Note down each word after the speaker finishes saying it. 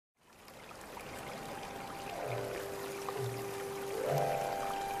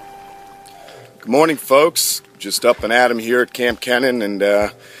Good morning, folks. Just up and at 'em here at Camp Kenan,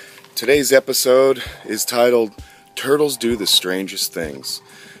 and today's episode is titled Turtles Do the Strangest Things.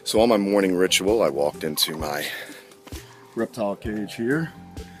 So on my morning ritual, I walked into my reptile cage here,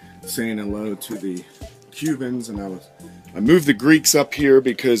 saying hello to the Cubans, and I moved the Greeks up here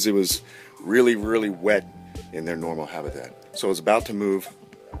because it was really wet in their normal habitat. So I was about to move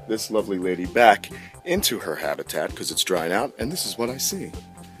this lovely lady back into her habitat because it's drying out, and this is what I see.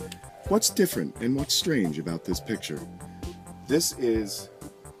 What's different and what's strange about this picture? This is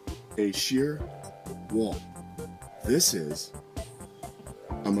a sheer wall. This is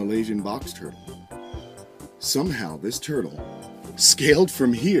a Malaysian box turtle. Somehow this turtle scaled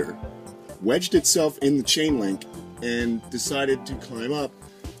from here, wedged itself in the chain link, and decided to climb up.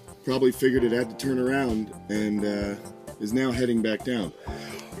 Probably figured it had to turn around and is now heading back down.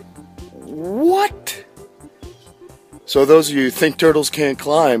 What? So those of you who think turtles can't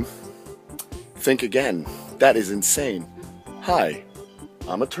climb, think again. That is insane. Hi,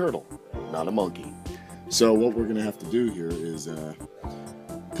 I'm a turtle, not a monkey. So what we're gonna have to do here is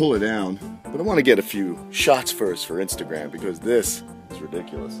pull it down, but I want to get a few shots first for Instagram because this is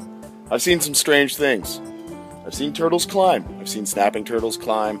ridiculous. I've seen some strange things. I've seen turtles climb. I've seen snapping turtles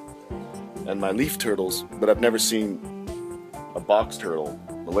climb and my leaf turtles, but I've never seen a box turtle,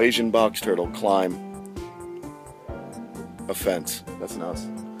 Malaysian box turtle, climb a fence. That's nuts.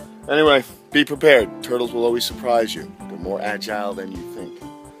 Anyway, be prepared. Turtles will always surprise you. They're more agile than you think.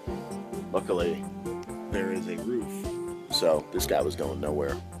 Luckily, there is a roof. So this guy was going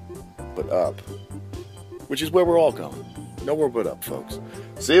nowhere but up, which is where we're all going. Nowhere but up, folks.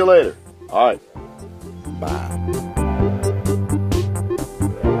 See you later. All right. Bye.